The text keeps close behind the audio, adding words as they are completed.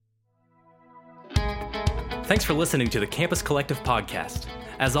Thanks for listening to the Campus Collective podcast.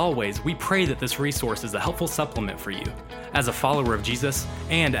 As always, we pray that this resource is a helpful supplement for you, as a follower of Jesus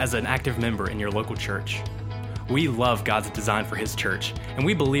and as an active member in your local church. We love God's design for His church, and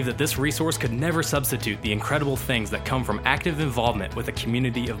we believe that this resource could never substitute the incredible things that come from active involvement with a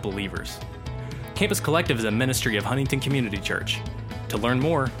community of believers. Campus Collective is a ministry of Huntington Community Church. To learn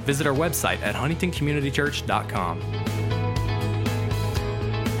more, visit our website at huntingtoncommunitychurch.com.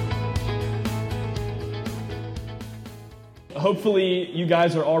 Hopefully you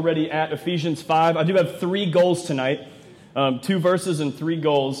guys are already at Ephesians 5. I do have 3 goals tonight, 2 verses and 3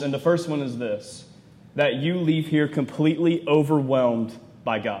 goals, and the first one is this, that you leave here completely overwhelmed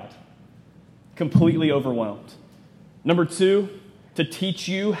by God. Completely overwhelmed. Number 2, to teach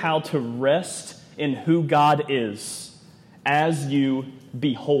you how to rest in who God is as you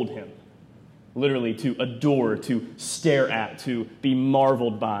behold Him. Literally, to adore, to stare at, to be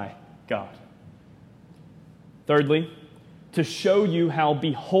marveled by God. Thirdly, to show you how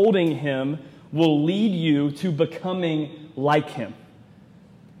beholding Him will lead you to becoming like Him.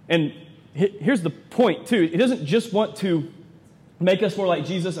 And here's the point, too. He doesn't just want to make us more like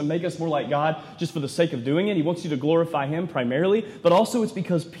Jesus and make us more like God just for the sake of doing it. He wants you to glorify Him primarily, but also it's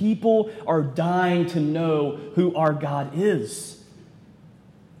because people are dying to know who our God is.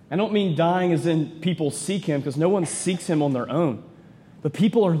 I don't mean dying as in people seek Him, because no one seeks Him on their own. But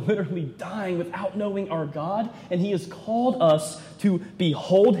people are literally dying without knowing our God, and He has called us to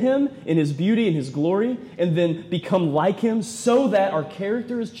behold Him in His beauty and His glory, and then become like Him so that our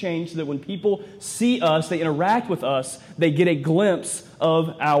character is changed, so that when people see us, they interact with us, they get a glimpse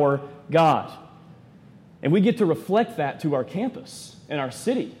of our God. And we get to reflect that to our campus and our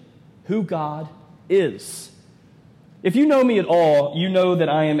city, who God is. If you know me at all, you know that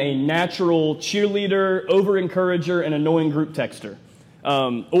I am a natural cheerleader, over-encourager, and annoying group texter.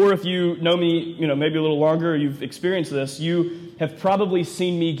 Or if you know me, maybe a little longer, or you've experienced this, you have probably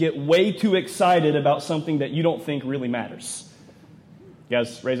seen me get way too excited about something that you don't think really matters. You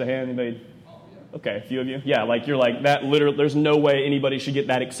guys, raise a hand. Anybody? Okay, a few of you. Yeah, you're like that. Literally, there's no way anybody should get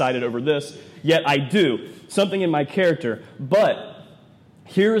that excited over this. Yet I do. Something in my character. But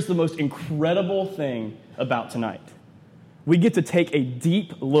here is the most incredible thing about tonight. We get to take a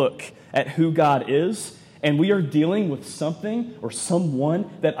deep look at who God is. And we are dealing with something or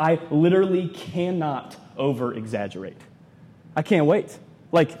someone that I literally cannot over-exaggerate. I can't wait.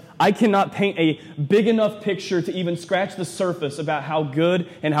 I cannot paint a big enough picture to even scratch the surface about how good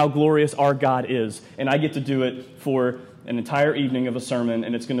and how glorious our God is. And I get to do it for an entire evening of a sermon,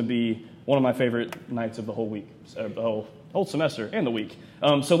 and it's going to be one of my favorite nights of the whole week, the whole semester and the week.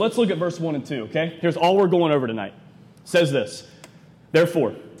 So let's look at verse 1 and 2, okay? Here's all we're going over tonight. It says this,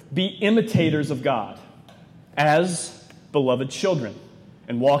 "Therefore, be imitators of God as beloved children,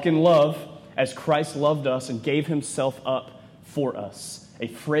 and walk in love as Christ loved us and gave Himself up for us, a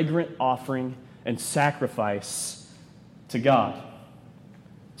fragrant offering and sacrifice to God."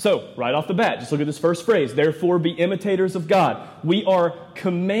 So, right off the bat, just look at this first phrase, "Therefore be imitators of God." We are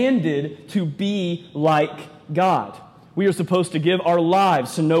commanded to be like God. We are supposed to give our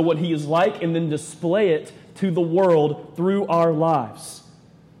lives to know what He is like and then display it to the world through our lives.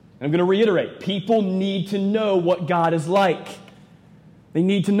 I'm going to reiterate, people need to know what God is like. They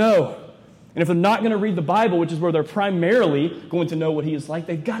need to know. And if they're not going to read the Bible, which is where they're primarily going to know what He is like,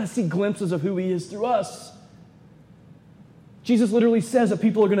 they've got to see glimpses of who He is through us. Jesus literally says that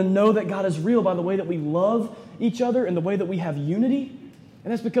people are going to know that God is real by the way that we love each other and the way that we have unity.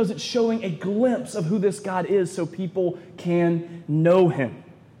 And that's because it's showing a glimpse of who this God is so people can know Him.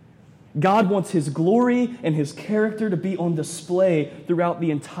 God wants His glory and His character to be on display throughout the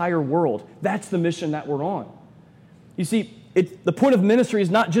entire world. That's the mission that we're on. You see, the point of ministry is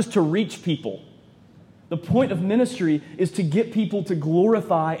not just to reach people. The point of ministry is to get people to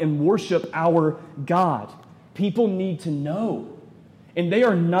glorify and worship our God. People need to know. And they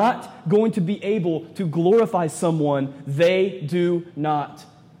are not going to be able to glorify someone they do not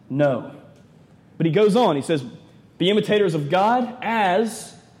know. But he goes on, he says, "Be imitators of God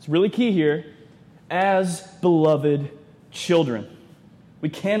as..." It's really key here, as beloved children. We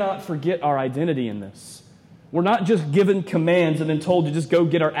cannot forget our identity in this. We're not just given commands and then told to just go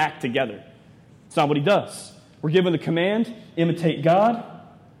get our act together. It's not what He does. We're given the command, imitate God,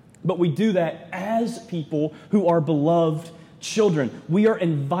 but we do that as people who are beloved children. We are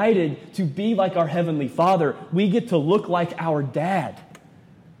invited to be like our Heavenly Father. We get to look like our dad.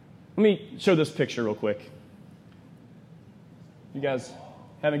 Let me show this picture real quick. You guys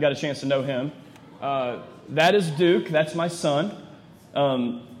haven't got a chance to know him. That is Duke. That's my son.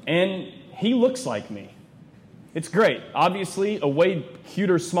 And he looks like me. It's great. Obviously, a way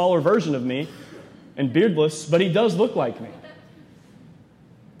cuter, smaller version of me. and beardless, but he does look like me.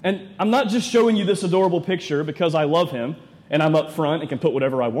 And I'm not just showing you this adorable picture because I love him and I'm up front and can put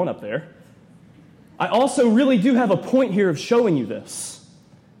whatever I want up there. I also really do have a point here of showing you this.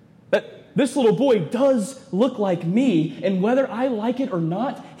 That this little boy does look like me, and whether I like it or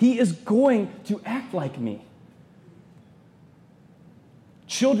not, he is going to act like me.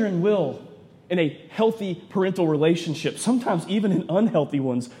 Children will, in a healthy parental relationship, sometimes even in unhealthy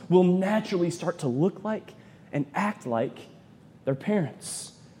ones, will naturally start to look like and act like their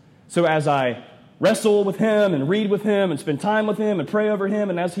parents. So as I wrestle with him and read with him and spend time with him and pray over him,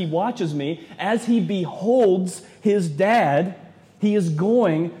 and as he watches me, as he beholds his dad, he is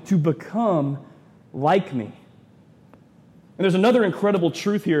going to become like me. And there's another incredible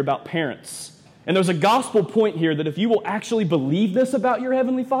truth here about parents. And there's a gospel point here that if you will actually believe this about your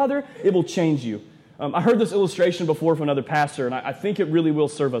Heavenly Father, it will change you. I heard this illustration before from another pastor, and I think it really will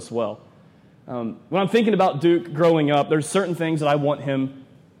serve us well. When I'm thinking about Duke growing up, there's certain things that I want him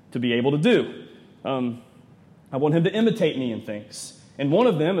to be able to do. I want him to imitate me in things. And one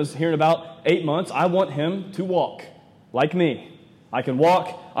of them is here in about 8 months, I want him to walk like me. I can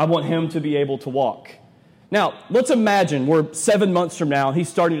walk. I want him to be able to walk. Now, let's imagine we're 7 months from now, he's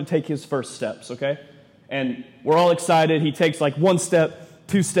starting to take his first steps, okay? And we're all excited. He takes like 1 step,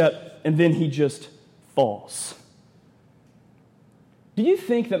 2 step, and then he just falls. Do you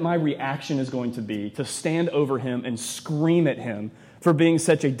think that my reaction is going to be to stand over him and scream at him for being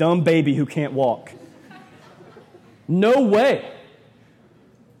such a dumb baby who can't walk? No way.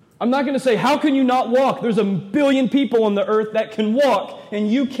 I'm not going to say, how can you not walk? There's 1 billion people on the earth that can walk,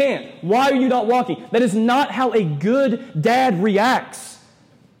 and you can't. Why are you not walking? That is not how a good dad reacts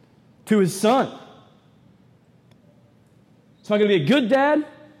to his son. It's not going to be a good dad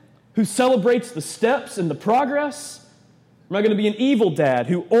who celebrates the steps and the progress. I'm not going to be an evil dad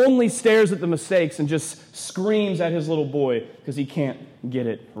who only stares at the mistakes and just screams at his little boy because he can't get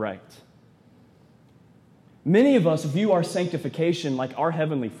it right. Many of us view our sanctification like our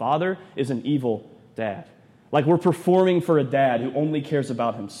Heavenly Father is an evil dad. Like we're performing for a dad who only cares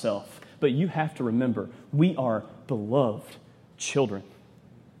about himself. But you have to remember, we are beloved children.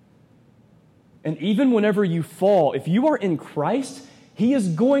 And even whenever you fall, if you are in Christ, He is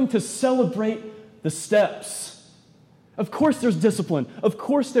going to celebrate the steps. Of course there's discipline. Of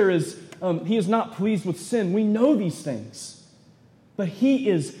course there is, He is not pleased with sin. We know these things. But He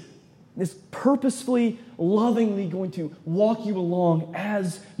is purposefully, lovingly going to walk you along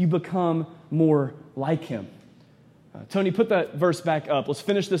as you become more like Him. Tony, put that verse back up. Let's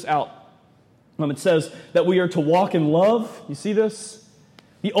finish this out. It says that we are to walk in love. You see this?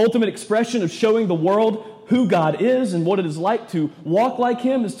 The ultimate expression of showing the world who God is and what it is like to walk like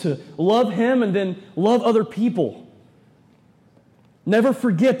Him is to love Him and then love other people. Never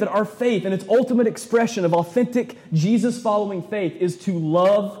forget that our faith and its ultimate expression of authentic Jesus-following faith is to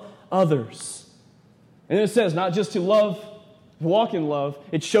love others. And then it says not just to love, walk in love.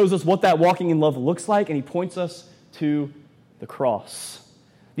 It shows us what that walking in love looks like, and He points us to the cross.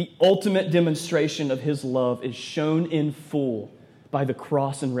 The ultimate demonstration of His love is shown in full by the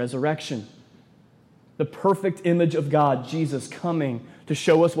cross and resurrection. The perfect image of God, Jesus, coming to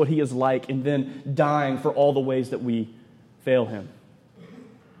show us what He is like and then dying for all the ways that we fail Him.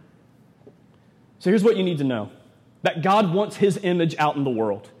 So here's what you need to know. That God wants His image out in the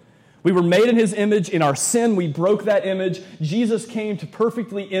world. We were made in His image. In our sin, we broke that image. Jesus came to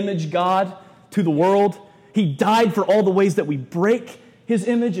perfectly image God to the world. He died for all the ways that we break His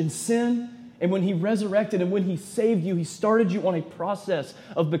image and sin. And when He resurrected and when He saved you, He started you on a process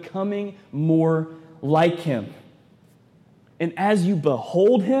of becoming more like Him. And as you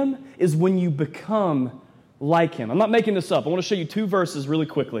behold Him is when you become like Him. I'm not making this up. I want to show you 2 verses really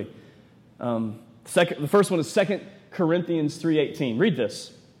quickly. The first one is 2 Corinthians 3:18. Read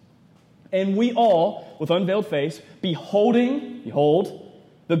this. And we all, with unveiled face, behold,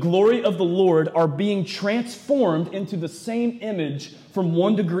 the glory of the Lord, are being transformed into the same image from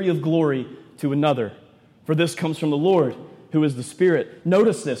one degree of glory to another. For this comes from the Lord, who is the Spirit.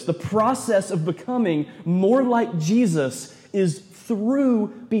 Notice this. The process of becoming more like Jesus is through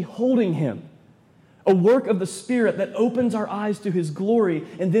beholding Him. A work of the Spirit that opens our eyes to His glory,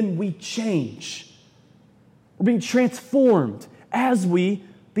 and then we change. We're being transformed as we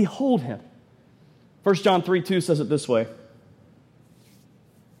behold Him. 1 John 3:2 says it this way.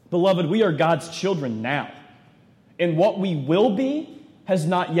 Beloved, we are God's children now, and what we will be has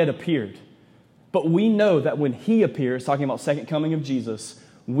not yet appeared. But we know that when He appears, talking about second coming of Jesus,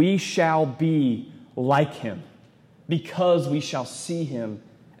 we shall be like Him, because we shall see Him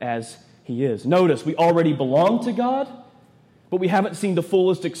as He is. Notice, we already belong to God, but we haven't seen the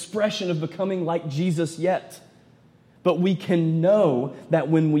fullest expression of becoming like Jesus yet. But we can know that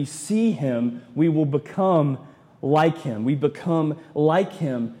when we see him, we will become like him. We become like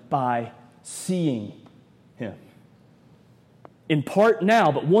him by seeing him. In part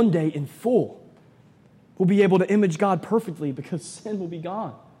now, but one day in full. We'll be able to image God perfectly because sin will be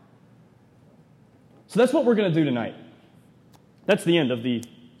gone. So that's what we're going to do tonight. That's the end of the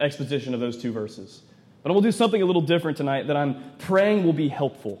exposition of those two verses. But we'll do something a little different tonight that I'm praying will be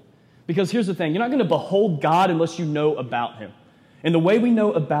helpful. Because here's the thing, you're not going to behold God unless you know about him. And the way we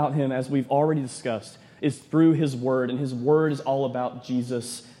know about him, as we've already discussed, is through his word. And his word is all about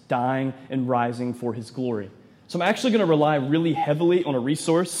Jesus dying and rising for his glory. So I'm actually going to rely really heavily on a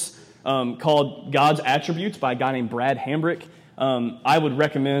resource called God's Attributes by a guy named Brad Hambrick. I would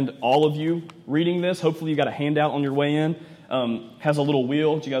recommend all of you reading this. Hopefully you got a handout on your way in. Has a little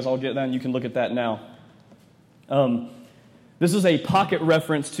wheel. Did you guys all get that? And you can look at that now. This is a pocket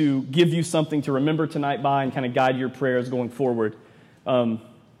reference to give you something to remember tonight by and kind of guide your prayers going forward. But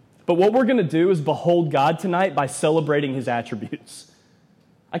what we're going to do is behold God tonight by celebrating his attributes.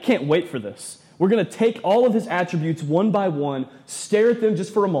 I can't wait for this. We're going to take all of his attributes one by one, stare at them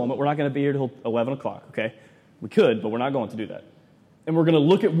just for a moment. We're not going to be here till 11 o'clock, okay? We could, but we're not going to do that. And we're going to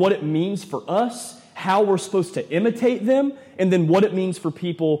look at what it means for us, how we're supposed to imitate them, and then what it means for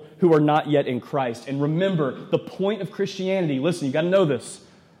people who are not yet in Christ. And remember, the point of Christianity, listen, you got to know this.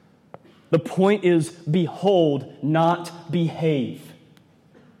 The point is behold, not behave.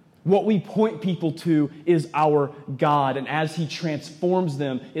 What we point people to is our God, and as he transforms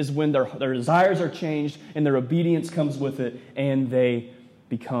them is when their desires are changed and their obedience comes with it, and they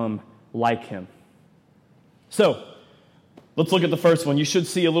become like him. So, let's look at the first one. You should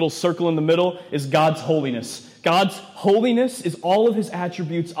see a little circle in the middle is God's holiness. God's holiness is all of his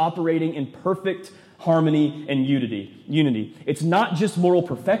attributes operating in perfect harmony and unity. It's not just moral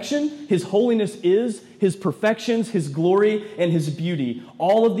perfection. His holiness is his perfections, his glory, and his beauty.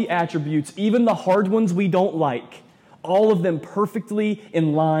 All of the attributes, even the hard ones we don't like, all of them perfectly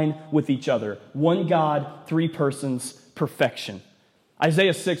in line with each other. One God, three persons, perfection.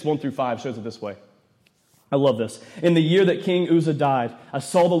 Isaiah 6, 1-5 shows it this way. I love this. In the year that King Uzzah died, I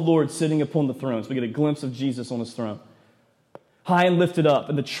saw the Lord sitting upon the throne. So we get a glimpse of Jesus on his throne. High and lifted up,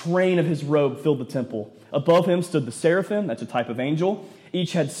 and the train of his robe filled the temple. Above him stood the seraphim, that's a type of angel.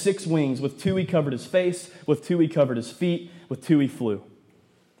 Each had 6 wings. With 2 he covered his face, with 2 he covered his feet, with 2 he flew.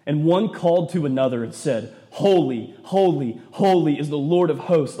 And one called to another and said, Holy, holy, holy is the Lord of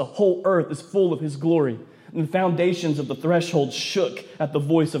hosts. The whole earth is full of his glory. And the foundations of the threshold shook at the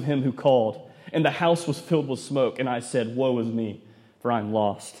voice of him who called. And the house was filled with smoke. And I said, Woe is me, for I am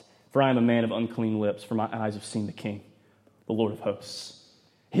lost. For I am a man of unclean lips, for my eyes have seen the King, the Lord of hosts.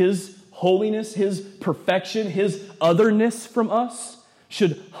 His holiness, his perfection, his otherness from us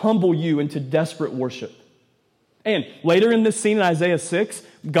should humble you into desperate worship. And later in this scene in Isaiah 6,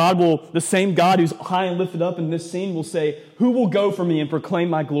 the same God who's high and lifted up in this scene will say, Who will go for me and proclaim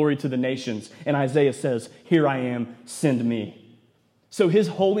my glory to the nations? And Isaiah says, Here I am, send me. So his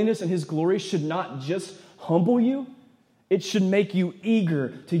holiness and his glory should not just humble you, it should make you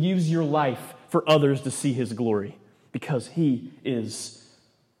eager to use your life for others to see his glory, because he is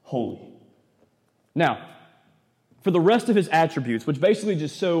holy. Now, for the rest of his attributes, which basically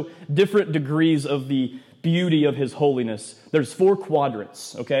just show different degrees of the beauty of his holiness, there's 4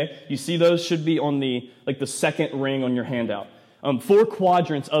 quadrants, okay? You see those should be on the second ring on your handout. 4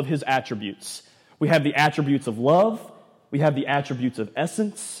 quadrants of his attributes. We have the attributes of love, we have the attributes of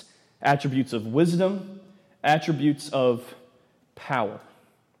essence, attributes of wisdom, attributes of power.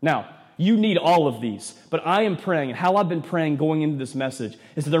 Now, you need all of these, but I am praying, and how I've been praying going into this message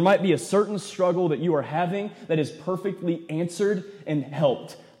is that there might be a certain struggle that you are having that is perfectly answered and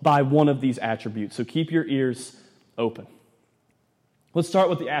helped by one of these attributes. So keep your ears open. Let's start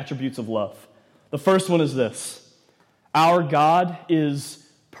with the attributes of love. The first one is this. Our God is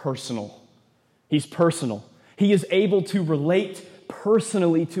personal. He's personal. He is able to relate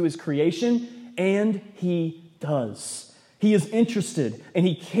personally to his creation, and he does. He is interested, and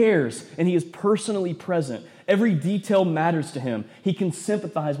he cares, and he is personally present. Every detail matters to him. He can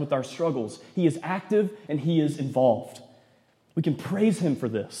sympathize with our struggles. He is active, and he is involved. We can praise him for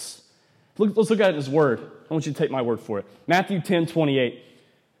this. Let's look at his word. I want you to take my word for it. Matthew 10:28.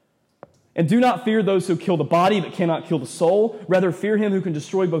 And do not fear those who kill the body but cannot kill the soul. Rather fear him who can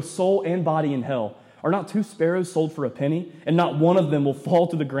destroy both soul and body in hell. Are not 2 sparrows sold for a penny? And not one of them will fall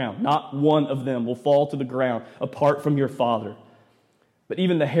to the ground. Not one of them will fall to the ground apart from your Father. But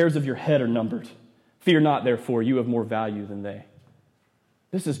even the hairs of your head are numbered. Fear not, therefore, you have more value than they.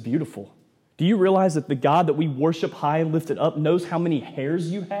 This is beautiful. Do you realize that the God that we worship high and lifted up knows how many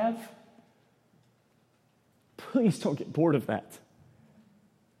hairs you have? Please don't get bored of that.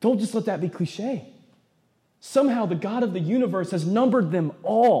 Don't just let that be cliche. Somehow the God of the universe has numbered them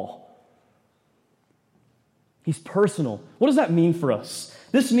all. He's personal. What does that mean for us?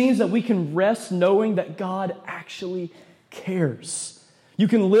 This means that we can rest knowing that God actually cares. You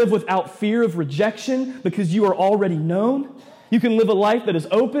can live without fear of rejection because you are already known. You can live a life that is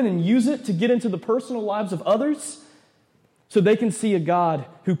open and use it to get into the personal lives of others so they can see a God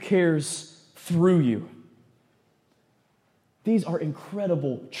who cares through you. These are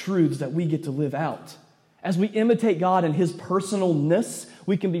incredible truths that we get to live out. As we imitate God in His personalness,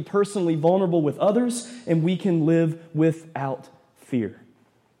 we can be personally vulnerable with others, and we can live without fear.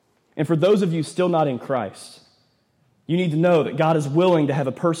 And for those of you still not in Christ, you need to know that God is willing to have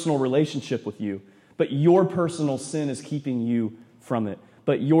a personal relationship with you, but your personal sin is keeping you from it.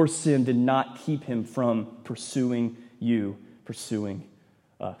 But your sin did not keep Him from pursuing you, pursuing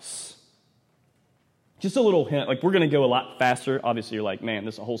us. Just a little hint, like we're going to go a lot faster. Obviously, you're like, man,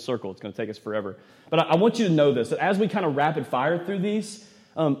 this is a whole circle. It's going to take us forever. But I want you to know this, that as we kind of rapid fire through these,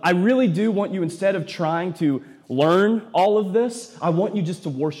 I really do want you, instead of trying to learn all of this, I want you just to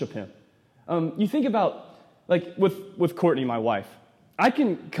worship Him. You think about, like with Courtney, my wife, I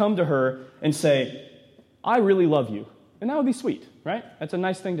can come to her and say, I really love you. And that would be sweet, right? That's a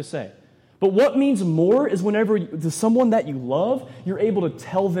nice thing to say. But what means more is whenever to someone that you love, you're able to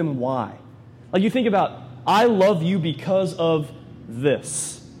tell them why. Like you think about, I love you because of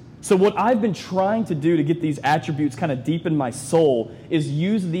this. So what I've been trying to do to get these attributes kind of deep in my soul is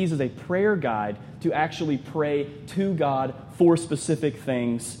use these as a prayer guide to actually pray to God for specific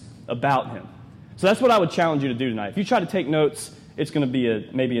things about Him. So that's what I would challenge you to do tonight. If you try to take notes, it's going to be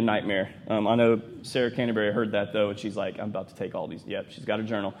maybe a nightmare. I know Sarah Canterbury heard that, though, and she's like, I'm about to take all these. Yep, she's got her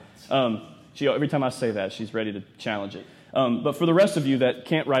journal. Every time I say that, she's ready to challenge it. But for the rest of you that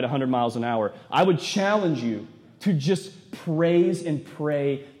can't ride 100 miles an hour, I would challenge you to just praise and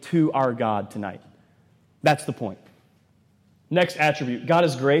pray to our God tonight. That's the point. Next attribute, God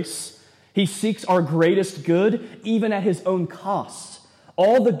is grace. He seeks our greatest good, even at His own cost.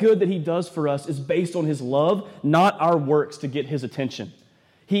 All the good that He does for us is based on His love, not our works to get His attention.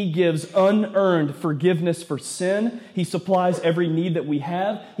 He gives unearned forgiveness for sin. He supplies every need that we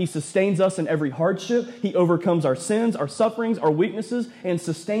have. He sustains us in every hardship. He overcomes our sins, our sufferings, our weaknesses, and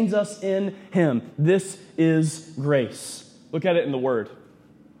sustains us in Him. This is grace. Look at it in the Word.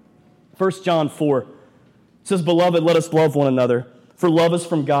 1 John 4 says, Beloved, let us love one another, for love is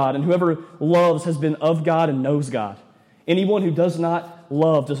from God, and whoever loves has been of God and knows God. Anyone who does not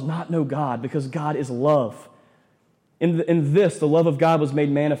love does not know God, because God is love. In this, the love of God was made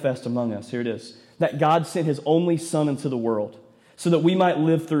manifest among us. Here it is. That God sent His only Son into the world so that we might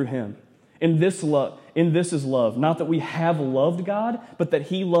live through Him. In this is love, not that we have loved God, but that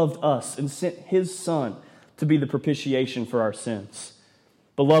He loved us and sent His Son to be the propitiation for our sins.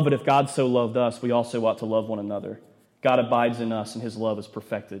 Beloved, if God so loved us, we also ought to love one another. God abides in us and His love is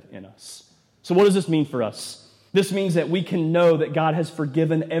perfected in us. So what does this mean for us? This means that we can know that God has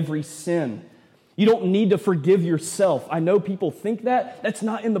forgiven every sin. You don't need to forgive yourself. I know people think that. That's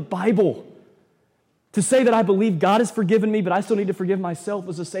not in the Bible. To say that I believe God has forgiven me, but I still need to forgive myself,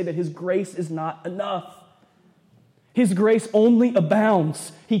 is to say that His grace is not enough. His grace only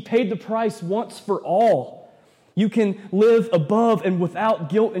abounds. He paid the price once for all. You can live above and without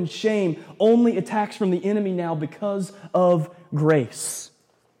guilt and shame. Only attacks from the enemy now because of grace.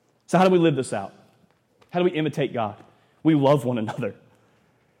 So how do we live this out? How do we imitate God? We love one another.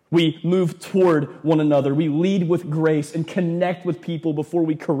 We move toward one another. We lead with grace and connect with people before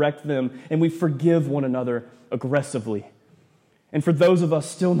we correct them. And we forgive one another aggressively. And for those of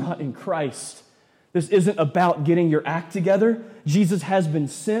us still not in Christ, this isn't about getting your act together. Jesus has been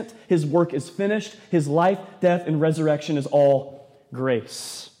sent. His work is finished. His life, death, and resurrection is all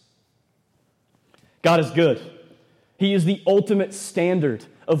grace. God is good. He is the ultimate standard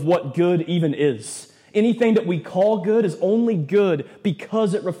of what good even is. Anything that we call good is only good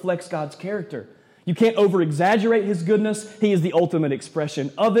because it reflects God's character. You can't over-exaggerate His goodness. He is the ultimate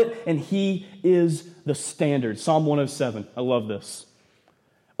expression of it, and He is the standard. Psalm 107, I love this.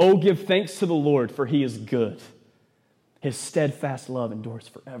 Oh, give thanks to the Lord, for He is good. His steadfast love endures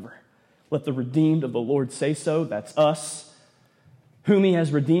forever. Let the redeemed of the Lord say so. That's us, whom He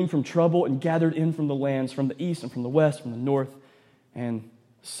has redeemed from trouble and gathered in from the lands, from the east and from the west, from the north and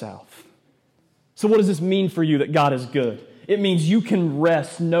south. So what does this mean for you that God is good? It means you can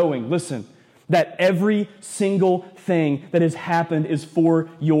rest knowing, listen, that every single thing that has happened is for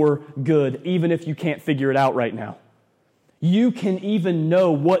your good, even if you can't figure it out right now. you can even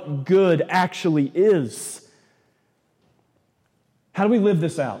know what good actually is. How do we live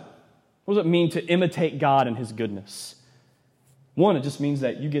this out? What does it mean to imitate God and His goodness? One, it just means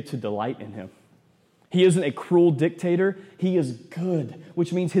that you get to delight in Him. He isn't a cruel dictator. He is good,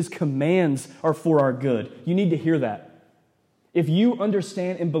 which means His commands are for our good. You need to hear that. If you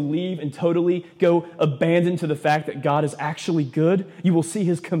understand and believe and totally go abandon to the fact that God is actually good, you will see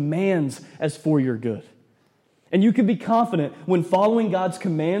His commands as for your good. And you can be confident when following God's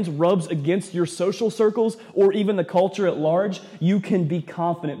commands rubs against your social circles or even the culture at large, you can be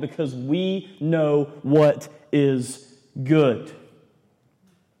confident because we know what is good.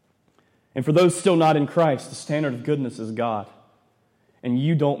 And for those still not in Christ, the standard of goodness is God, and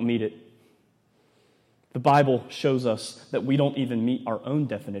you don't meet it. The Bible shows us that we don't even meet our own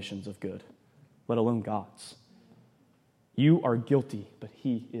definitions of good, let alone God's. You are guilty, but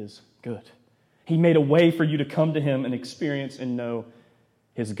He is good. He made a way for you to come to Him and experience and know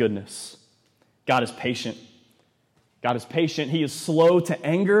His goodness. God is patient. God is patient. He is slow to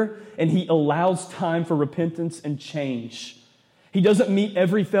anger, and He allows time for repentance and change. He doesn't meet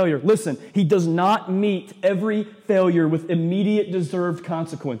every failure. Listen, He does not meet every failure with immediate deserved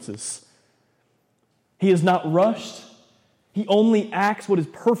consequences. He is not rushed. He only acts what is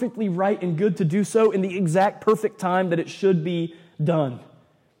perfectly right and good to do so in the exact perfect time that it should be done.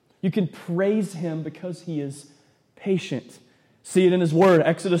 You can praise Him because He is patient. See it in His Word,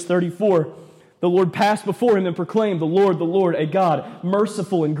 Exodus 34. The Lord passed before Him and proclaimed, the Lord, a God,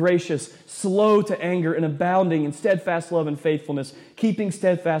 merciful and gracious, slow to anger and abounding in steadfast love and faithfulness, keeping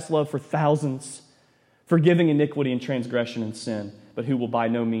steadfast love for thousands, forgiving iniquity and transgression and sin, but who will by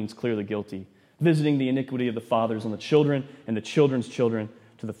no means clear the guilty, visiting the iniquity of the fathers on the children and the children's children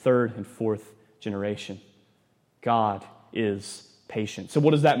to the third and fourth generation. God is patient. So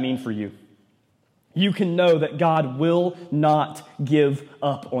what does that mean for you? You can know that God will not give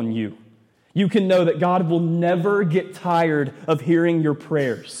up on you. You can know that God will never get tired of hearing your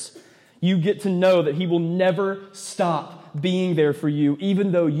prayers. You get to know that He will never stop being there for you,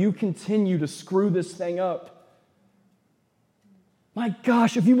 even though you continue to screw this thing up. My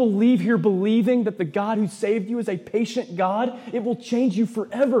gosh, if you will leave here believing that the God who saved you is a patient God, it will change you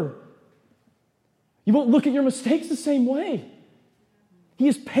forever. You won't look at your mistakes the same way. He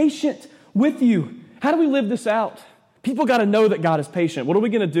is patient with you. How do we live this out? People got to know that God is patient. What are we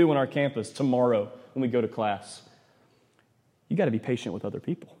going to do on our campus tomorrow when we go to class? You got to be patient with other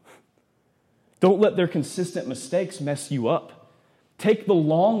people. Don't let their consistent mistakes mess you up. Take the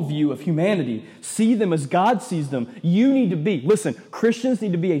long view of humanity. See them as God sees them. You need to be, listen, Christians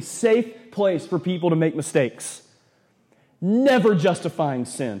need to be a safe place for people to make mistakes. Never justifying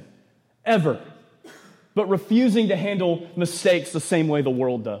sin, ever, but refusing to handle mistakes the same way the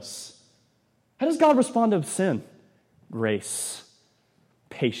world does. How does God respond to sin? Grace,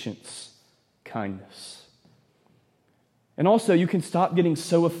 patience, kindness. And also, you can stop getting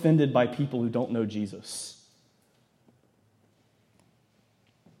so offended by people who don't know Jesus.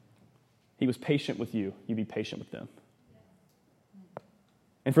 He was patient with you. You be patient with them.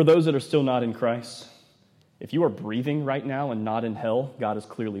 And for those that are still not in Christ, if you are breathing right now and not in hell, God is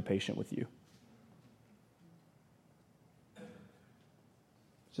clearly patient with you.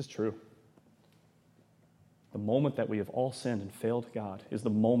 It's just true. The moment that we have all sinned and failed God is the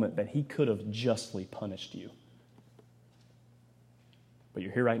moment that He could have justly punished you. But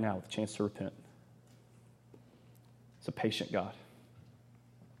you're here right now with a chance to repent. It's a patient God.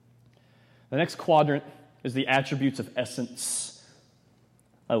 The next quadrant is the attributes of essence.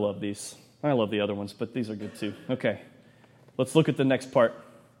 I love these. I love the other ones, but these are good too. Okay, let's look at the next part.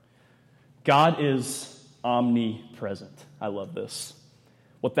 God is omnipresent. I love this.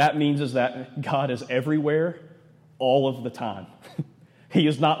 What that means is that God is everywhere, all of the time. He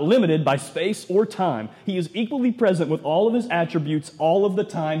is not limited by space or time. He is equally present with all of His attributes all of the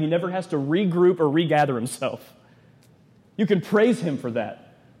time. He never has to regroup or regather Himself. You can praise Him for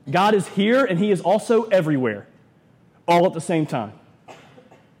that. God is here and He is also everywhere, all at the same time.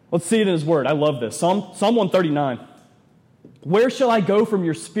 Let's see it in His Word. I love this. Psalm 139. Where shall I go from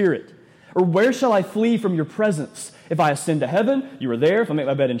your spirit? Or where shall I flee from your presence? If I ascend to heaven, you are there. If I make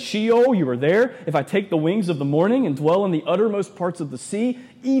my bed in Sheol, you are there. If I take the wings of the morning and dwell in the uttermost parts of the sea,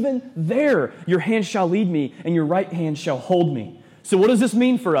 even there your hand shall lead me and your right hand shall hold me. So what does this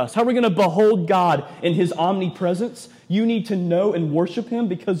mean for us? How are we going to behold God in His omnipresence? You need to know and worship Him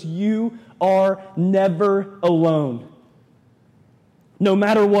because you are never alone. No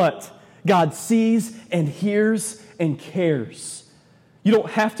matter what, God sees and hears and cares. You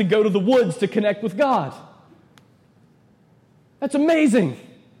don't have to go to the woods to connect with God. That's amazing.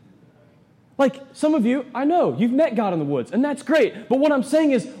 Like some of you, I know, you've met God in the woods, and that's great. But what I'm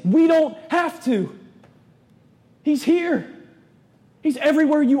saying is we don't have to. He's here. He's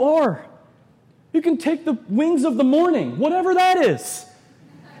everywhere you are. You can take the wings of the morning, whatever that is,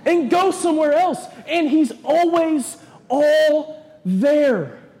 and go somewhere else. And He's always all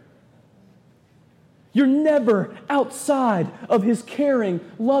there. You're never outside of His caring,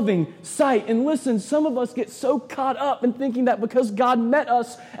 loving sight. And listen, some of us get so caught up in thinking that because God met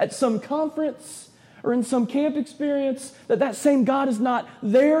us at some conference or in some camp experience, that same God is not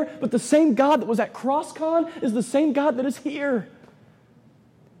there, but the same God that was at CrossCon is the same God that is here.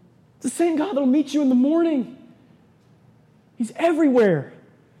 It's the same God that will meet you in the morning. He's everywhere.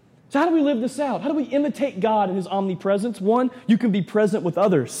 So how do we live this out? How do we imitate God in His omnipresence? One, you can be present with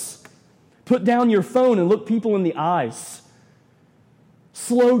others. Put down your phone and look people in the eyes.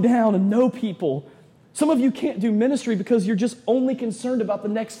 Slow down and know people. Some of you can't do ministry because you're just only concerned about the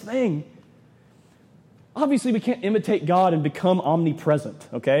next thing. Obviously, we can't imitate God and become omnipresent,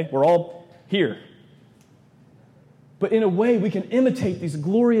 okay? We're all here. But in a way, we can imitate these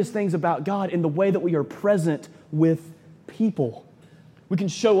glorious things about God in the way that we are present with people. We can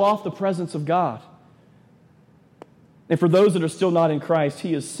show off the presence of God. And for those that are still not in Christ,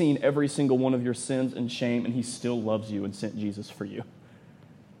 He has seen every single one of your sins and shame, and He still loves you and sent Jesus for you.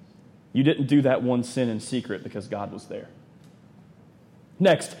 You didn't do that one sin in secret because God was there.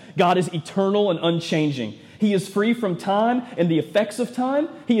 Next, God is eternal and unchanging. He is free from time and the effects of time.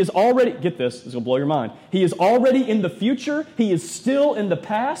 He is already, get this, it's going to blow your mind. He is already in the future. He is still in the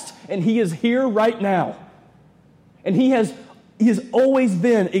past, and He is here right now. And He has always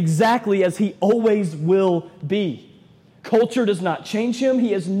been exactly as He always will be. Culture does not change Him.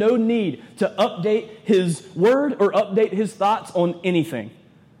 He has no need to update His word or update His thoughts on anything.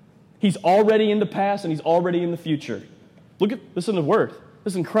 He's already in the past and He's already in the future. Listen to the word.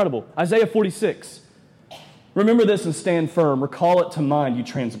 This is incredible. Isaiah 46. Remember this and stand firm. Recall it to mind, you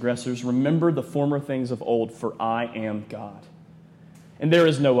transgressors. Remember the former things of old, for I am God. And there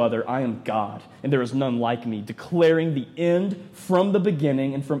is no other. I am God, and there is none like me, declaring the end from the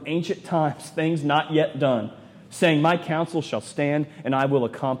beginning and from ancient times, things not yet done, saying, my counsel shall stand, and I will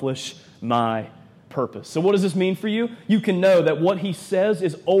accomplish my purpose. So what does this mean for you? You can know that what He says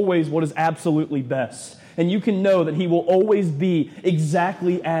is always what is absolutely best. And you can know that He will always be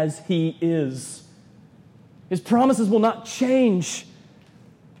exactly as He is. His promises will not change.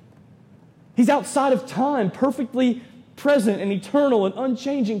 He's outside of time, perfectly present and eternal and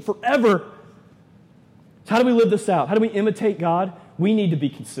unchanging forever. So how do we live this out? How do we imitate God? We need to be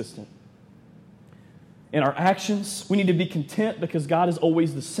consistent. In our actions, we need to be content because God is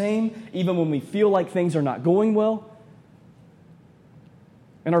always the same, even when we feel like things are not going well.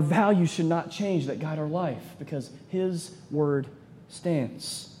 And our values should not change that guide our life because His word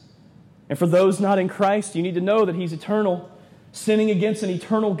stands. And for those not in Christ, you need to know that He's eternal. Sinning against an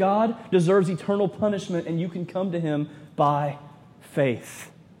eternal God deserves eternal punishment, and you can come to Him by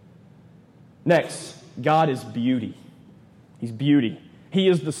faith. Next, God is beauty. He's beauty. He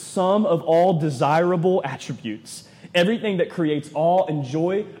is the sum of all desirable attributes. Everything that creates awe and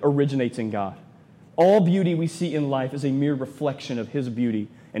joy originates in God. All beauty we see in life is a mere reflection of His beauty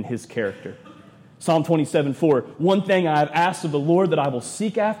and His character. Psalm 27:4, one thing I have asked of the Lord that I will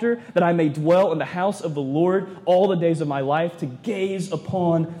seek after, that I may dwell in the house of the Lord all the days of my life, to gaze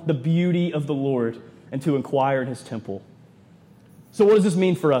upon the beauty of the Lord and to inquire in His temple. So what does this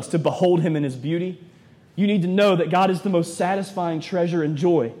mean for us? To behold Him in His beauty? You need to know that God is the most satisfying treasure and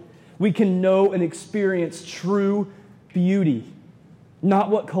joy. We can know and experience true beauty, not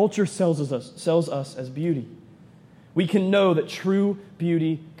what culture sells us as beauty. We can know that true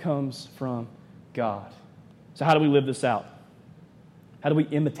beauty comes from God. So how do we live this out? How do we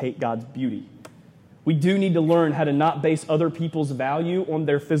imitate God's beauty? We do need to learn how to not base other people's value on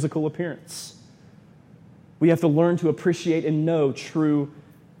their physical appearance. We have to learn to appreciate and know true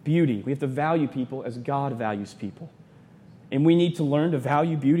beauty. We have to value people as God values people. And we need to learn to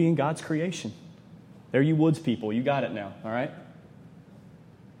value beauty in God's creation. There you woods people, you got it now, all right?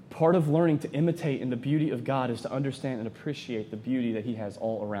 Part of learning to imitate in the beauty of God is to understand and appreciate the beauty that He has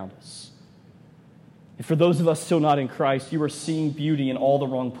all around us. And for those of us still not in Christ, you are seeing beauty in all the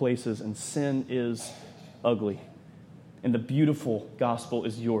wrong places, and sin is ugly. And the beautiful gospel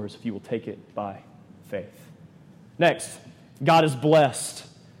is yours if you will take it by faith. Next, God is blessed.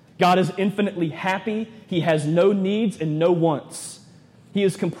 God is infinitely happy. He has no needs and no wants. He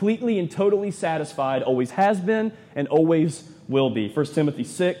is completely and totally satisfied, always has been, and always will be. 1 Timothy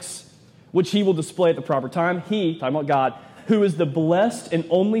 6, which He will display at the proper time. He, talking about God, who is the blessed and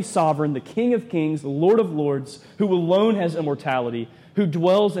only sovereign, the King of kings, the Lord of lords, who alone has immortality, who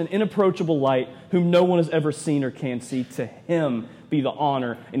dwells in inapproachable light, whom no one has ever seen or can see. To him be the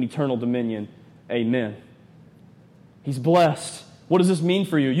honor and eternal dominion. Amen. He's blessed. What does this mean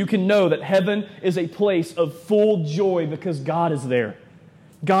for you? You can know that heaven is a place of full joy because God is there.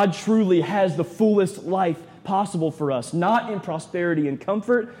 God truly has the fullest life possible for us, not in prosperity and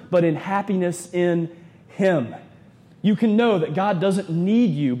comfort, but in happiness in Him. You can know that God doesn't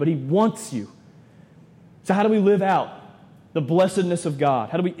need you, but He wants you. So how do we live out the blessedness of God?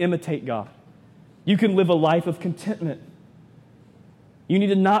 How do we imitate God? You can live a life of contentment. You need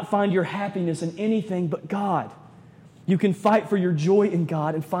to not find your happiness in anything but God. You can fight for your joy in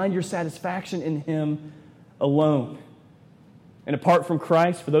God and find your satisfaction in Him alone. And apart from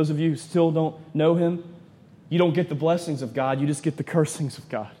Christ, for those of you who still don't know Him, you don't get the blessings of God, you just get the cursings of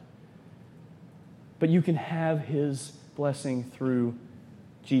God. But you can have His blessing through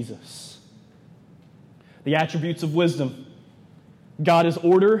Jesus. The attributes of wisdom. God is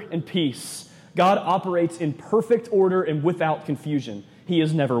order and peace. God operates in perfect order and without confusion. He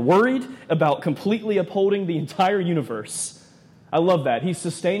is never worried about completely upholding the entire universe. I love that. He's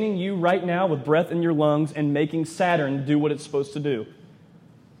sustaining you right now with breath in your lungs and making Saturn do what it's supposed to do.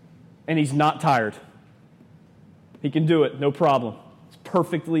 And He's not tired. He can do it, no problem. It's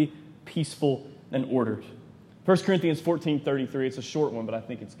perfectly peaceful and ordered. 1 Corinthians 14:33, it's a short one, but I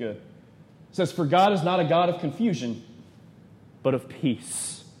think it's good. It says, "For God is not a God of confusion, but of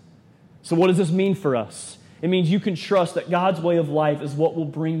peace." So what does this mean for us? It means you can trust that God's way of life is what will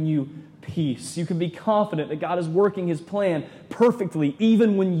bring you peace. You can be confident that God is working His plan perfectly,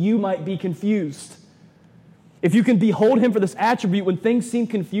 even when you might be confused. If you can behold Him for this attribute when things seem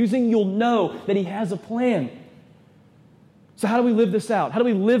confusing, you'll know that He has a plan. So how do we live this out? How do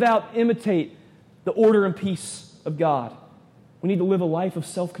we live out, imitate the order and peace of God? We need to live a life of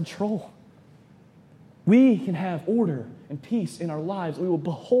self-control. We can have order and peace in our lives. We will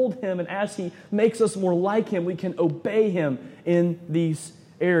behold Him, and as He makes us more like Him, we can obey Him in these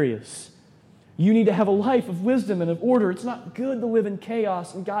areas. You need to have a life of wisdom and of order. It's not good to live in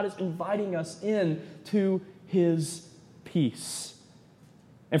chaos, and God is inviting us in to His peace.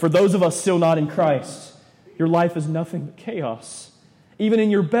 And for those of us still not in Christ, your life is nothing but chaos. Even in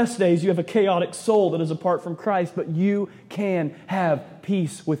your best days, you have a chaotic soul that is apart from Christ, but you can have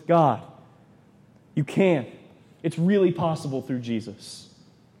peace with God. You can. It's really possible through Jesus.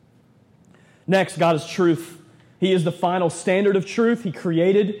 Next, God is truth. He is the final standard of truth. He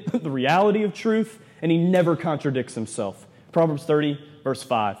created the reality of truth, and He never contradicts Himself. Proverbs 30, verse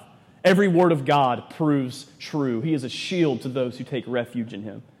 5. Every word of God proves true. He is a shield to those who take refuge in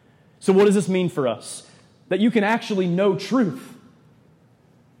Him. So what does this mean for us? That you can actually know truth.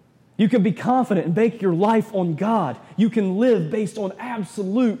 You can be confident and base your life on God. You can live based on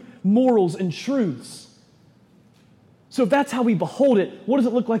absolute morals and truths. So if that's how we behold it, what does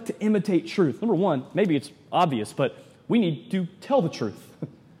it look like to imitate truth? Number one, maybe it's obvious, but we need to tell the truth.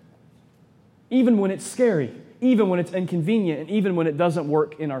 Even when it's scary, even when it's inconvenient, and even when it doesn't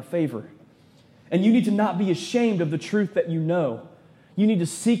work in our favor. And you need to not be ashamed of the truth that you know. You need to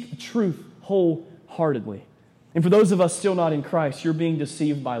seek the truth wholeheartedly. And for those of us still not in Christ, you're being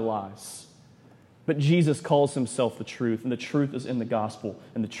deceived by lies. But Jesus calls Himself the truth, and the truth is in the gospel,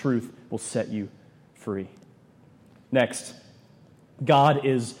 and the truth will set you free. Next, God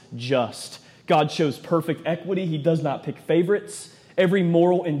is just. God shows perfect equity. He does not pick favorites. Every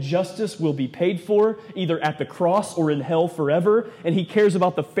moral injustice will be paid for, either at the cross or in hell forever, and He cares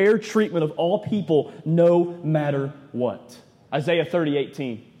about the fair treatment of all people, no matter what. Isaiah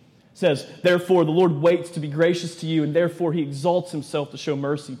 30:18 says, "Therefore the Lord waits to be gracious to you, and therefore He exalts Himself to show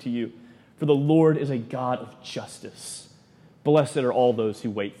mercy to you. For the Lord is a God of justice. Blessed are all those who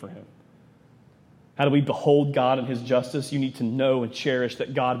wait for Him." How do we behold God and His justice? You need to know and cherish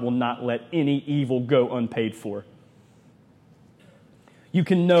that God will not let any evil go unpaid for. You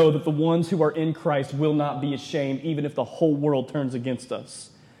can know that the ones who are in Christ will not be ashamed, even if the whole world turns against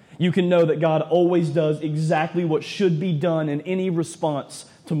us. You can know that God always does exactly what should be done in any response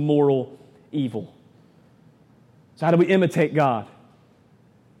to moral evil. So how do we imitate God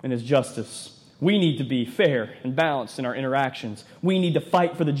and His justice? We need to be fair and balanced in our interactions. We need to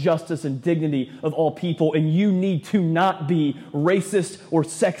fight for the justice and dignity of all people, and you need to not be racist or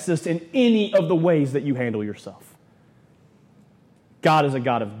sexist in any of the ways that you handle yourself. God is a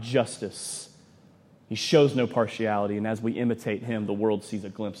God of justice. He shows no partiality, and as we imitate Him, the world sees a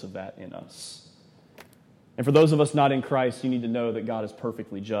glimpse of that in us. And for those of us not in Christ, you need to know that God is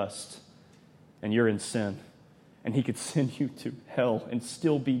perfectly just, and you're in sin. And He could send you to hell and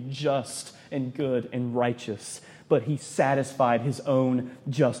still be just and good and righteous. But He satisfied His own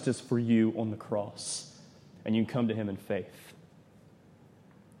justice for you on the cross. And you can come to Him in faith.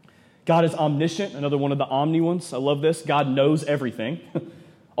 God is omniscient, another one of the omni ones. I love this. God knows everything.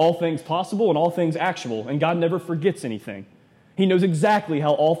 All things possible and all things actual, and God never forgets anything. He knows exactly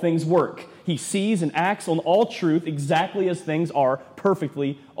how all things work. He sees and acts on all truth exactly as things are,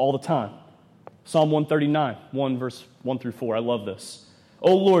 perfectly all the time. Psalm 139, 1 verse 1 through 4. I love this.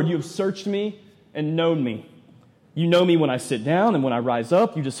 O Lord, you have searched me and known me. You know me when I sit down and when I rise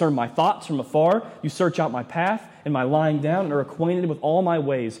up. You discern my thoughts from afar. You search out my path and my lying down and are acquainted with all my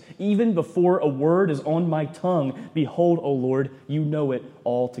ways. Even before a word is on my tongue, behold, O Lord, you know it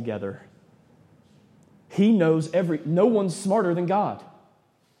altogether. He knows no one's smarter than God.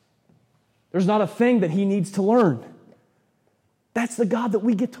 There's not a thing that he needs to learn. That's the God that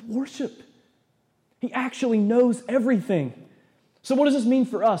we get to worship. He actually knows everything. So what does this mean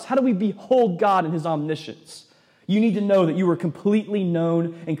for us? How do we behold God in his omniscience? You need to know that you are completely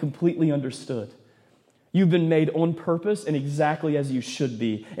known and completely understood. You've been made on purpose and exactly as you should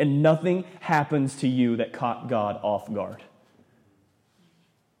be, and nothing happens to you that caught God off guard.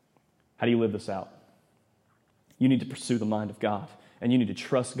 How do you live this out? You need to pursue the mind of God, and you need to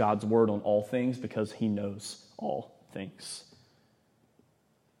trust God's word on all things because he knows all things.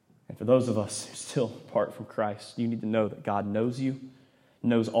 And for those of us who still apart from Christ, you need to know that God knows you,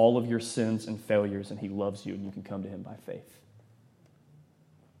 knows all of your sins and failures, and he loves you, and you can come to him by faith.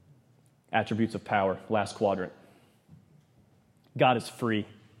 Attributes of power, last quadrant. God is free.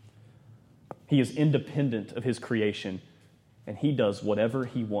 He is independent of his creation, and he does whatever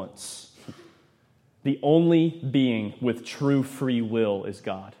he wants. The only being with true free will is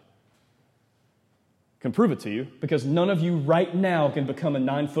God. I can prove it to you because none of you right now can become a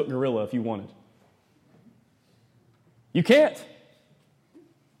 9-foot gorilla if you wanted. You can't.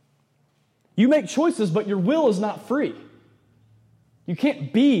 You make choices, but your will is not free. You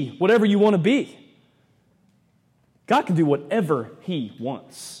can't be whatever you want to be. God can do whatever he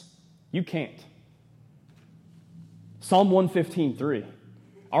wants. You can't. Psalm 115:3.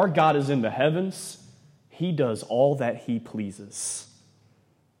 Our God is in the heavens. He does all that he pleases.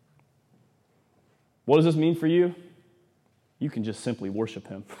 What does this mean for you? You can just simply worship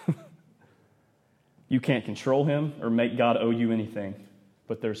him. You can't control him or make God owe you anything,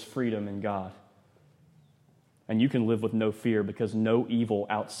 but there's freedom in God. And you can live with no fear because no evil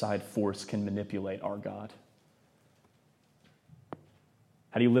outside force can manipulate our God.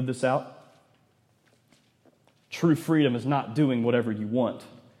 How do you live this out? True freedom is not doing whatever you want.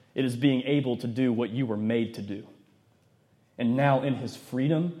 It is being able to do what you were made to do. And now in his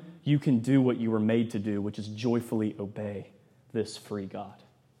freedom, you can do what you were made to do, which is joyfully obey this free God.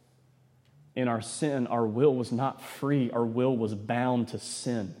 In our sin, our will was not free. Our will was bound to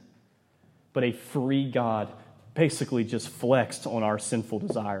sin. But a free God basically just flexed on our sinful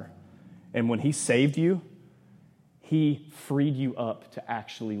desire. And when he saved you, he freed you up to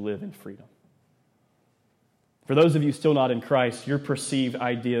actually live in freedom. For those of you still not in Christ, your perceived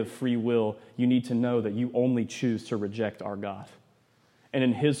idea of free will, you need to know that you only choose to reject our God. And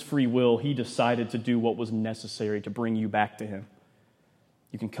in his free will, he decided to do what was necessary to bring you back to him.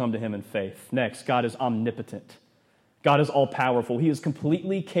 You can come to him in faith. Next, God is omnipotent. God is all-powerful. He is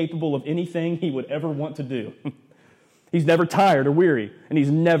completely capable of anything he would ever want to do. He's never tired or weary, and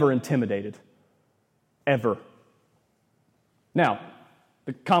he's never intimidated. Ever. Now,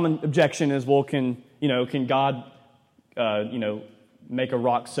 the common objection is, well, can God, make a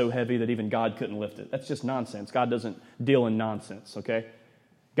rock so heavy that even God couldn't lift it? That's just nonsense. God doesn't deal in nonsense, okay?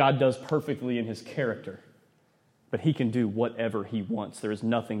 God does perfectly in his character, but he can do whatever he wants. There is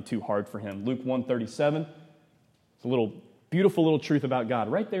nothing too hard for him. Luke 1:37, it's a beautiful little truth about God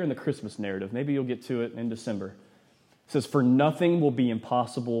right there in the Christmas narrative. Maybe you'll get to it in December. It says, "For nothing will be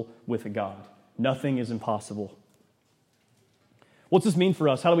impossible with God." Nothing is impossible. What's this mean for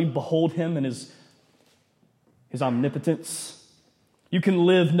us? How do we behold him and his omnipotence? You can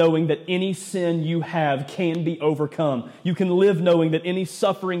live knowing that any sin you have can be overcome. You can live knowing that any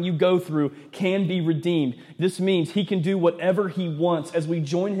suffering you go through can be redeemed. This means he can do whatever he wants as we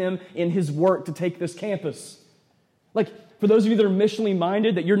join him in his work to take this campus. For those of you that are missionally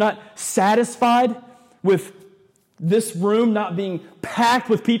minded, that you're not satisfied with this room not being packed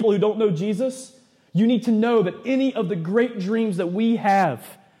with people who don't know Jesus, you need to know that any of the great dreams that we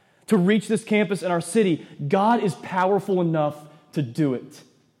have to reach this campus in our city, God is powerful enough to do it.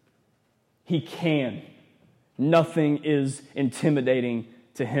 He can. Nothing is intimidating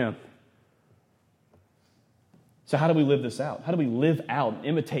to him. So how do we live this out? How do we live out and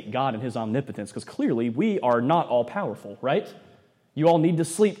imitate God and his omnipotence? Because clearly we are not all powerful, right? You all need to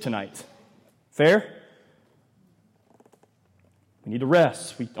sleep tonight. Fair? We need to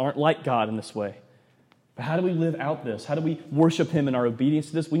rest. We aren't like God in this way. But how do we live out this? How do we worship him in our obedience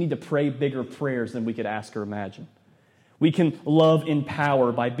to this? We need to pray bigger prayers than we could ask or imagine. We can love in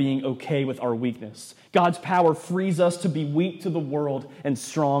power by being okay with our weakness. God's power frees us to be weak to the world and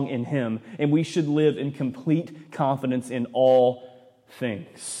strong in him. And we should live in complete confidence in all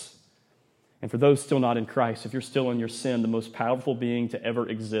things. And for those still not in Christ, if you're still in your sin, the most powerful being to ever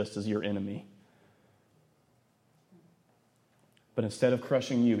exist is your enemy. But instead of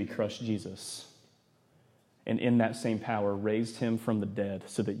crushing you, he crushed Jesus. And in that same power, raised him from the dead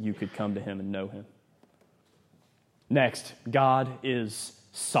so that you could come to him and know him. Next, God is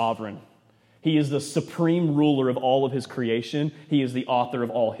sovereign. He is the supreme ruler of all of his creation. He is the author of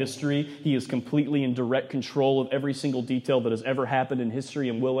all history. He is completely in direct control of every single detail that has ever happened in history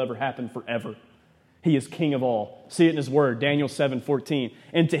and will ever happen forever. He is king of all. See it in his word, Daniel 7:14.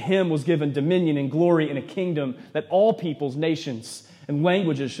 And to him was given dominion and glory and a kingdom that all peoples, nations, and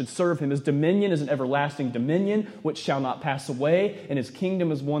languages should serve him. His dominion is an everlasting dominion which shall not pass away, and his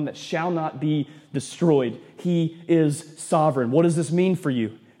kingdom is one that shall not be destroyed. He is sovereign. What does this mean for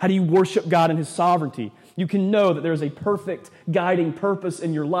you? How do you worship God in his sovereignty? You can know that there is a perfect guiding purpose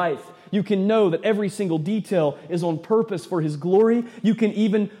in your life. You can know that every single detail is on purpose for his glory. You can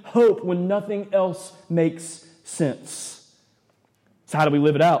even hope when nothing else makes sense. So how do we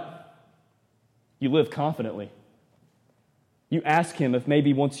live it out? You live confidently. You ask him if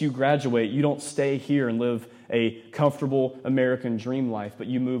maybe once you graduate, you don't stay here and live a comfortable American dream life, but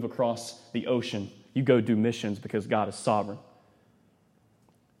you move across the ocean. You go do missions because God is sovereign.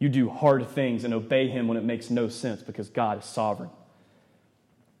 You do hard things and obey him when it makes no sense because God is sovereign.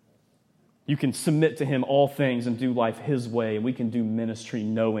 You can submit to him all things and do life his way, and we can do ministry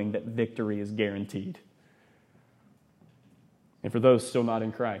knowing that victory is guaranteed. And for those still not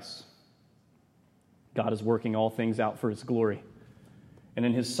in Christ, God is working all things out for his glory. And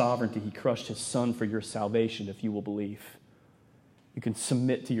in his sovereignty, he crushed his son for your salvation if you will believe. You can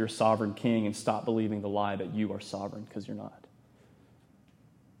submit to your sovereign king and stop believing the lie that you are sovereign because you're not.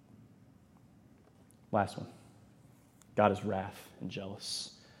 Last one. God is wrath and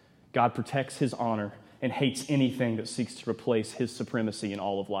jealous. God protects his honor and hates anything that seeks to replace his supremacy in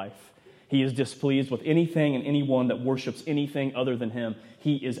all of life. He is displeased with anything and anyone that worships anything other than him.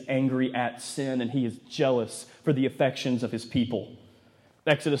 He is angry at sin, and he is jealous for the affections of his people.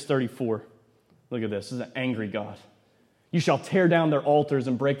 Exodus 34. Look at this. This is an angry God. You shall tear down their altars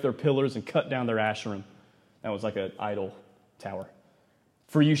and break their pillars and cut down their asherim. That was like an idol tower.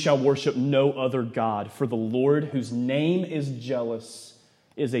 For you shall worship no other God, for the Lord, whose name is jealous,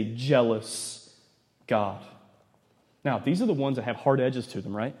 is a jealous God. Now, these are the ones that have hard edges to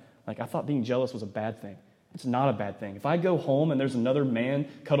them, right? Like, I thought being jealous was a bad thing. It's not a bad thing. If I go home and there's another man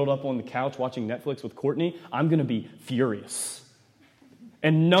cuddled up on the couch watching Netflix with Courtney, I'm going to be furious.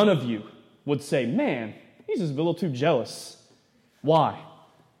 And none of you would say, man, he's just a little too jealous. Why?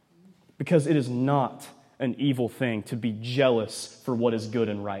 Because it is not an evil thing to be jealous for what is good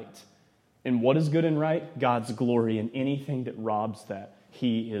and right. And what is good and right? God's glory, and anything that robs that,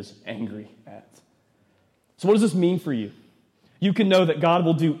 he is angry at. So what does this mean for you? You can know that God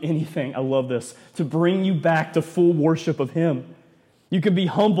will do anything, I love this, to bring you back to full worship of him. You can be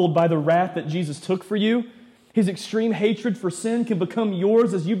humbled by the wrath that Jesus took for you. His extreme hatred for sin can become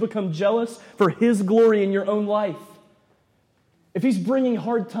yours as you become jealous for his glory in your own life. If he's bringing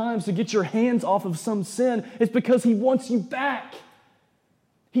hard times to get your hands off of some sin, it's because he wants you back.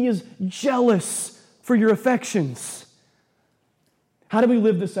 He is jealous for your affections. How do we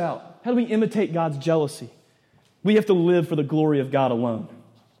live this out? How do we imitate God's jealousy? We have to live for the glory of God alone.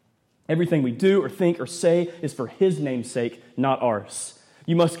 Everything we do or think or say is for his name's sake, not ours.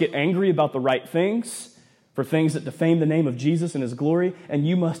 You must get angry about the right things, for things that defame the name of Jesus and his glory, and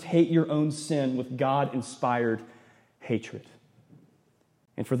you must hate your own sin with God-inspired hatred.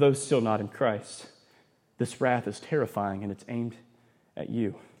 And for those still not in Christ, this wrath is terrifying and it's aimed at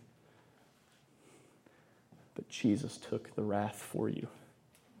you. But Jesus took the wrath for you.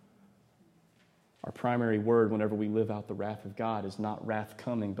 Our primary word whenever we live out the wrath of God is not wrath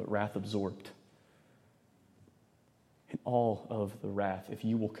coming, but wrath absorbed. And all of the wrath, if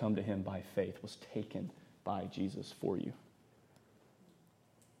you will come to him by faith, was taken by Jesus for you.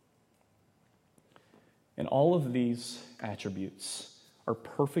 And all of these attributes are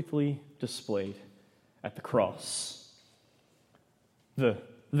perfectly displayed at the cross. The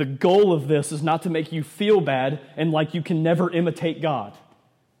goal of this is not to make you feel bad and like you can never imitate God.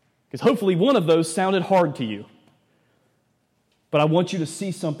 Because hopefully one of those sounded hard to you. But I want you to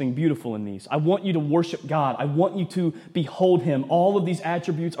see something beautiful in these. I want you to worship God. I want you to behold him. All of these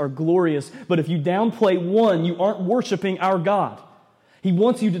attributes are glorious, but if you downplay one, you aren't worshiping our God. He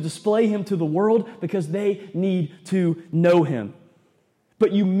wants you to display him to the world because they need to know him.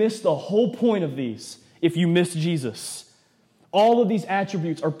 But you miss the whole point of these if you miss Jesus. All of these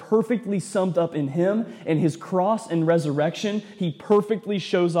attributes are perfectly summed up in him, and his cross and resurrection. He perfectly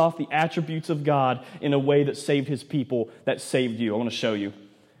shows off the attributes of God in a way that saved his people, that saved you. I want to show you.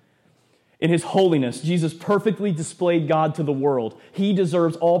 In his holiness, Jesus perfectly displayed God to the world. He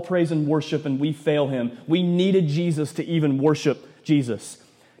deserves all praise and worship, and we fail him. We needed Jesus to even worship Jesus.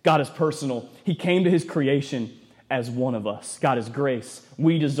 God is personal. He came to his creation as one of us. God is grace.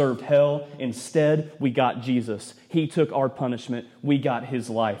 We deserved hell. Instead, we got Jesus. He took our punishment. We got his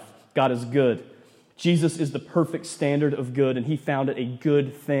life. God is good. Jesus is the perfect standard of good, and he found it a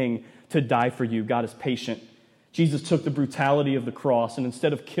good thing to die for you. God is patient. Jesus took the brutality of the cross, and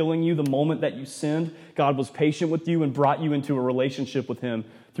instead of killing you the moment that you sinned, God was patient with you and brought you into a relationship with him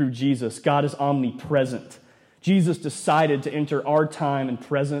through Jesus. God is omnipresent. Jesus decided to enter our time and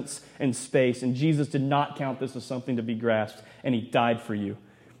presence and space, and Jesus did not count this as something to be grasped, and he died for you.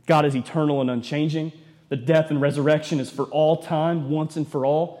 God is eternal and unchanging. The death and resurrection is for all time, once and for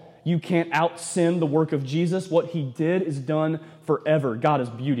all. You can't out-sin the work of Jesus. What he did is done forever. God is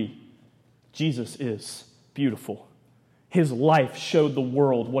beauty. Jesus is beautiful. His life showed the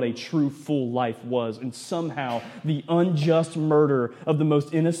world what a true, full life was, and somehow the unjust murder of the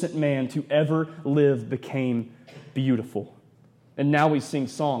most innocent man to ever live became beautiful. And now we sing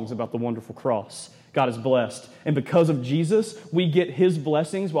songs about the wonderful cross. God is blessed. And because of Jesus, we get his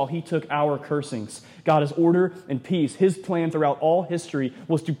blessings while he took our cursings. God is order and peace. His plan throughout all history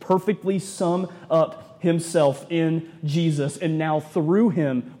was to perfectly sum up himself in Jesus. And now through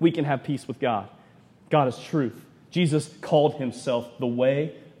him, we can have peace with God. God is truth. Jesus called himself the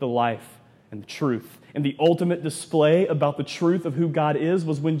way, the life, and the truth. And the ultimate display about the truth of who God is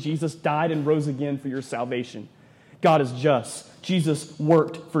was when Jesus died and rose again for your salvation. God is just. Jesus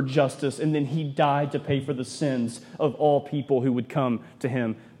worked for justice, and then he died to pay for the sins of all people who would come to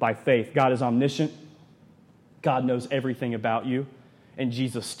him by faith. God is omniscient. God knows everything about you, and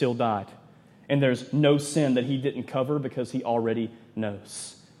Jesus still died. And there's no sin that he didn't cover because he already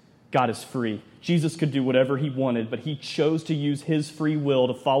knows. God is free. Jesus could do whatever he wanted, but he chose to use his free will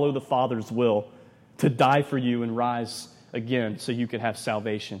to follow the Father's will, to die for you and rise again so you could have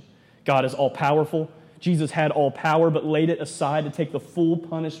salvation. God is all-powerful. Jesus had all power, but laid it aside to take the full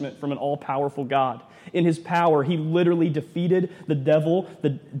punishment from an all-powerful God. In his power, he literally defeated the devil, the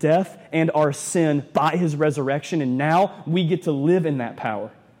death, and our sin by his resurrection, and now we get to live in that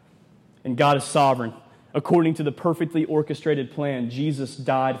power. And God is sovereign. According to the perfectly orchestrated plan, Jesus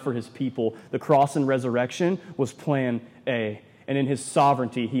died for his people. The cross and resurrection was plan A. And in his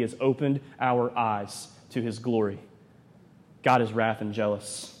sovereignty, he has opened our eyes to his glory. God is wrath and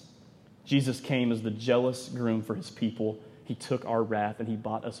jealous. Jesus came as the jealous groom for his people. He took our wrath and he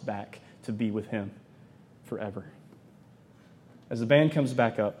bought us back to be with him forever. As the band comes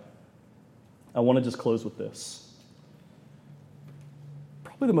back up, I want to just close with this.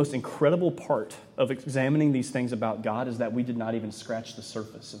 Probably the most incredible part of examining these things about God is that we did not even scratch the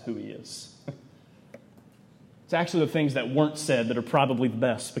surface of who he is. It's actually the things that weren't said that are probably the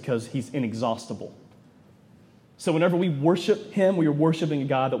best because he's inexhaustible. So whenever we worship him, we are worshiping a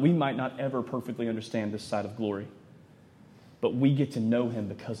God that we might not ever perfectly understand this side of glory. But we get to know him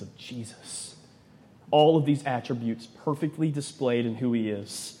because of Jesus. All of these attributes perfectly displayed in who he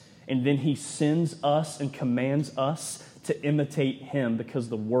is. And then he sends us and commands us to imitate him because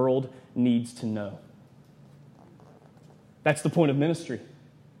the world needs to know. That's the point of ministry.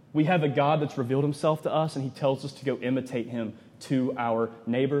 We have a God that's revealed himself to us, and he tells us to go imitate him to our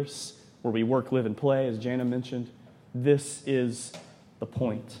neighbors, where we work, live, and play, as Jana mentioned. This is the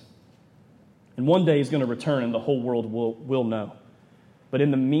point. And one day he's going to return, and the whole world will know. But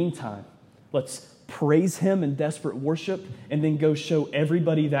in the meantime, let's praise him in desperate worship, and then go show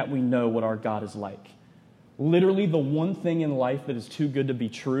everybody that we know what our God is like. Literally, the one thing in life that is too good to be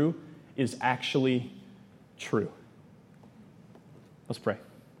true is actually true. Let's pray.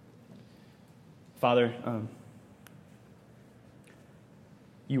 Father,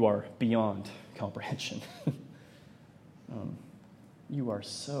 you are beyond comprehension. You are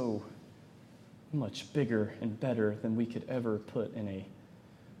so much bigger and better than we could ever put in a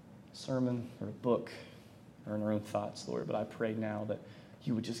sermon or a book or in our own thoughts, Lord. But I pray now that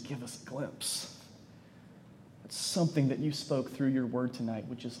you would just give us a glimpse. That something that you spoke through your word tonight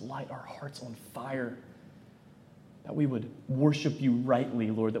would just light our hearts on fire. That we would worship you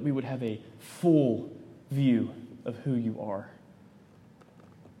rightly, Lord. That we would have a full view of who you are.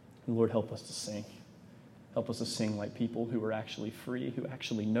 And Lord, help us to sing. Help us to sing like people who are actually free, who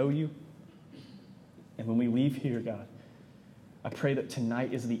actually know you. And when we leave here, God, I pray that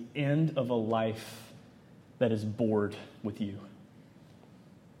tonight is the end of a life that is bored with you.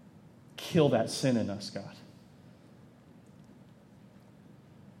 Kill that sin in us, God.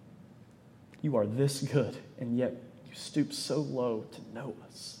 You are this good, and yet you stoop so low to know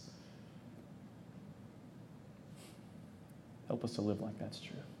us. Help us to live like that's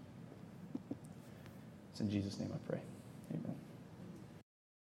true. It's in Jesus' name I pray. Amen.